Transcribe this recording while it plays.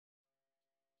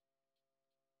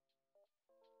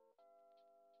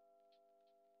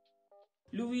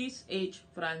Luis H.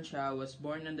 Francia was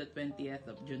born on the 20th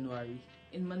of January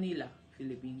in Manila,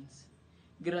 Philippines.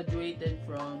 Graduated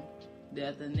from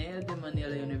the Ateneo de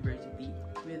Manila University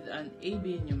with an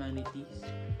AB in Humanities,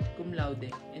 cum laude,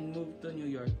 and moved to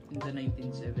New York in the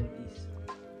 1970s.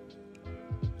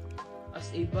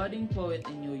 As a budding poet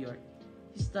in New York,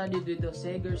 he studied with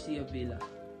Jose Garcia Villa,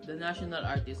 the national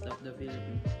artist of the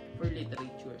Philippines, for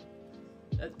literature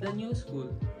at the New School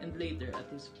and later at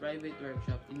his private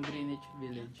workshop in Greenwich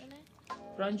Village.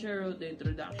 Francia wrote the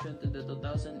introduction to the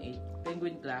 2008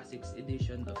 Penguin Classics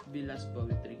edition of Villa's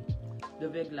poetry, the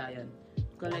Veglayan,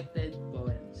 collected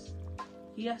poems.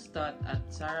 He has taught at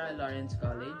Sarah Lawrence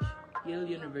College, Yale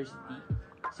University,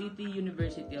 City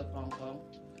University of Hong Kong,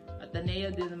 Ateneo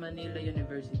de Manila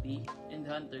University, and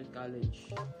Hunter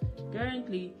College.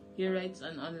 Currently, he writes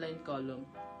an online column,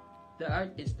 The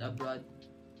Artist Abroad,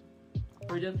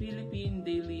 for the Philippine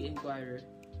Daily Inquirer,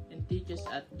 and teaches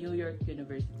at New York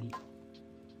University.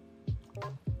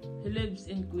 He lives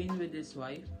in Queen with his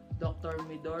wife, Dr.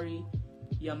 Midori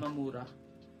Yamamura,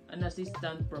 an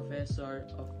assistant professor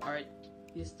of art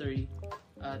history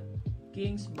at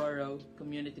Kingsborough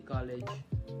Community College,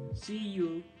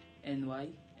 CUNY,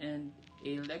 and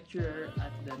a lecturer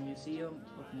at the Museum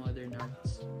of Modern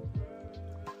Arts.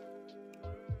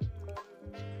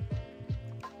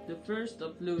 The first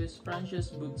of Louis Francia's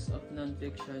books of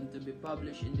nonfiction to be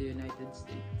published in the United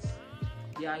States,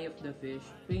 The Eye of the Fish,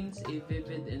 paints a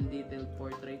vivid and detailed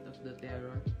portrait of the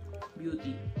terror,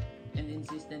 beauty, and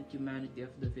insistent humanity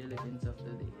of the Philippines of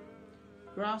the day.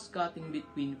 Cross-cutting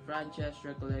between Francia's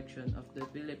recollection of the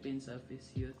Philippines of his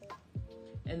youth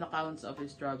and accounts of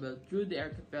his travel through the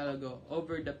archipelago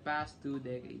over the past 2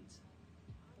 decades.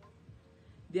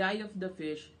 The Eye of the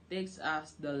Fish takes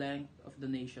us the length of the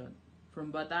nation,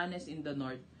 from Batanes in the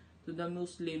north to the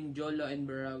Muslim Jolo and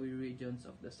Barawi regions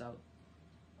of the south,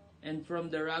 and from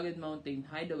the rugged mountain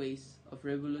hideaways of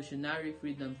revolutionary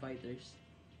freedom fighters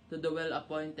to the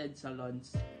well-appointed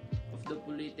salons of the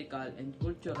political and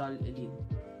cultural elite.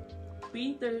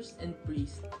 Painters and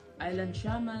priests, island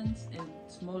shamans and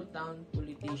small-town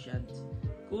politicians,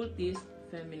 cultists,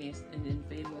 feminists, and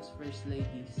infamous first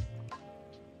ladies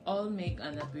all make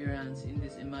an appearance in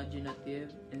this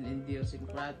imaginative and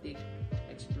idiosyncratic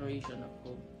exploration of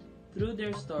home. Through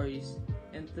their stories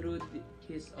and through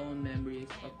his own memories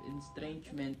of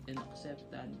estrangement and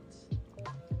acceptance.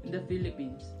 In the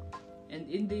Philippines and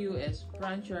in the US,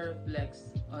 Francia reflects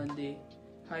on the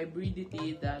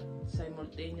hybridity that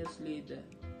simultaneously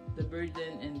the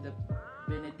burden and the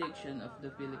benediction of the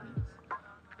Philippines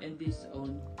and his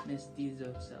own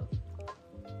mestizo self.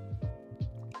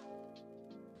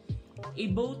 A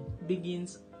boat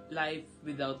begins life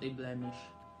without a blemish,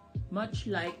 much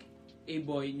like a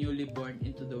boy newly born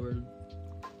into the world.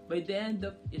 By the end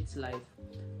of its life,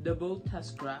 the boat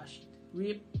has crashed,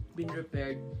 ripped, been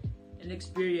repaired, and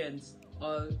experienced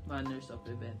all manners of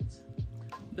events.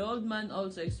 The old man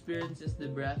also experiences the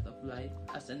breath of life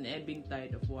as an ebbing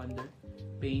tide of wonder,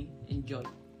 pain, and joy.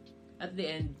 At the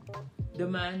end, the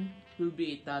man will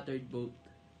be a tattered boat.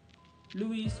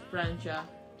 Louis Francia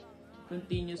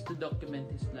continues to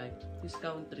document his life, his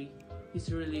country,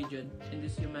 his religion, and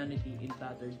his humanity in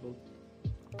tattered boat.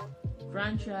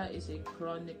 Francia is a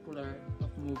chronicler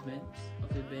of movements,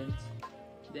 of events,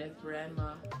 the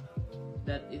ephrema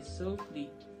that is so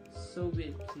fleet, so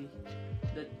witty,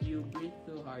 that you breathe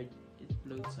too hard, it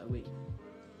floats away.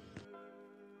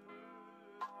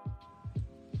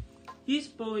 His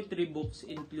poetry books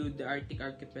include The Arctic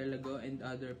Archipelago and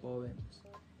Other Poems,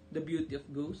 The Beauty of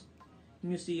Ghosts,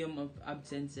 Museum of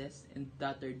Absences, and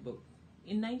Tattered Book.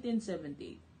 In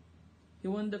 1978, he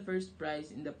won the first prize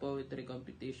in the poetry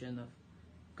competition of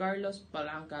Carlos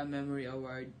Palanca Memory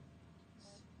Award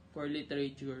for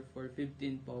Literature for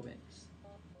 15 poems.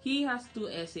 He has 2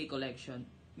 essay collections,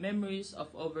 Memories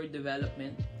of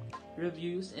Overdevelopment,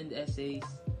 Reviews and Essays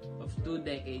of 2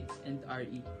 Decades, and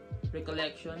RE,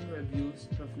 Recollection, Reviews,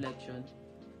 Reflection,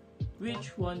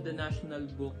 which won the National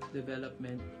Book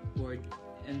Development Board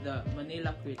and the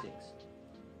Manila Critics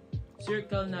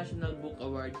Circle National Book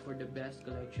Award for the Best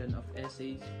Collection of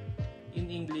Essays in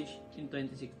English in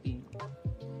 2016.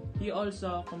 He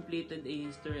also completed a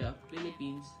history of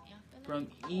Philippines from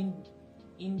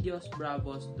Indios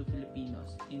Bravos to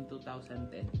Filipinos in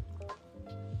 2010.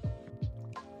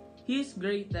 His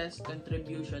greatest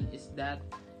contribution is that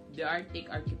The Arctic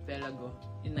Archipelago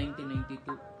in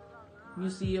 1992,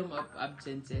 Museum of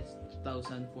Absences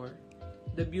 2004,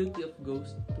 The Beauty of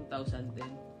Ghosts 2010,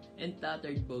 and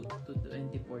Tattered Boat to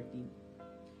 2014.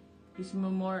 His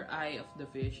memoir Eye of the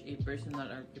Fish, A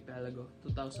Personal Archipelago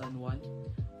 2001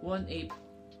 won a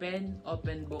PEN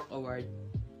Open Book Award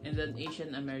and an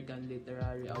Asian American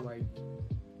Literary Award.